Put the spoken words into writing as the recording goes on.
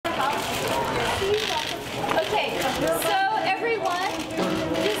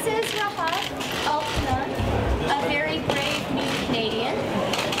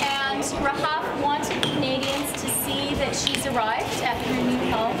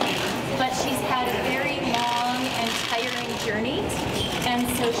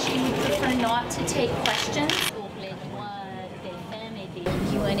to take questions.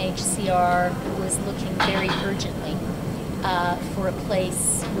 UNHCR was looking very urgently for a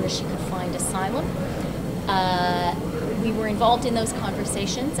place where she could find asylum. We were involved in those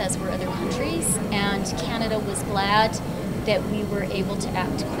conversations, as were other countries, and Canada was glad that we were able to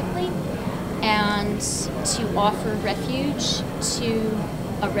act quickly and to offer refuge to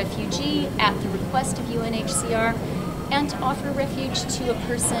a refugee at the request of UNHCR, and to offer refuge to a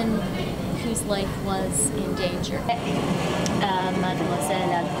person whose life was in danger.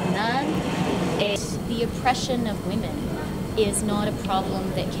 Mademoiselle Alqunun, the oppression of women is not a problem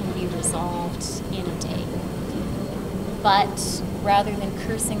that can be resolved in a day. But rather than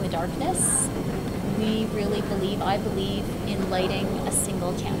cursing the darkness, we really believe, I believe, in lighting a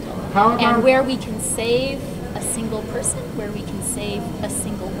single candle. And where we can save a single person, where we can save a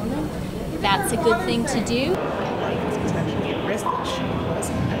single woman, that's a good thing to do.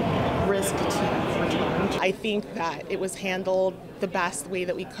 I think that it was handled the best way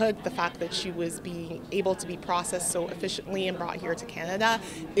that we could. The fact that she was being able to be processed so efficiently and brought here to Canada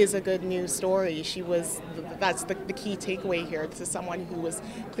is a good news story. That's the key takeaway here. This is someone who was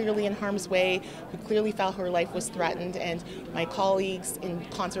clearly in harm's way, who clearly felt her life was threatened, and my colleagues, in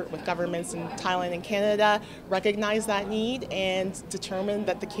concert with governments in Thailand and Canada, recognized that need and determined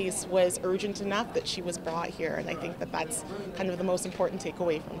that the case was urgent enough that she was brought here. And I think that that's kind of the most important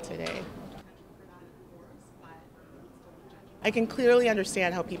takeaway from today. I can clearly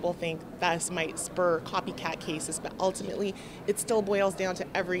understand how people think this might spur copycat cases, but ultimately it still boils down to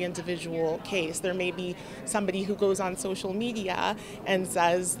every individual case. There may be somebody who goes on social media and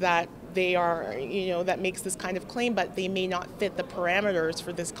says that they are, that makes this kind of claim, but they may not fit the parameters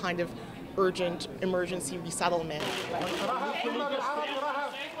for this kind of urgent emergency resettlement. Okay,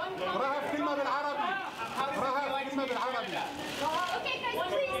 guys,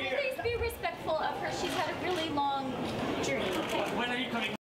 please be respectful of her. She's had a really long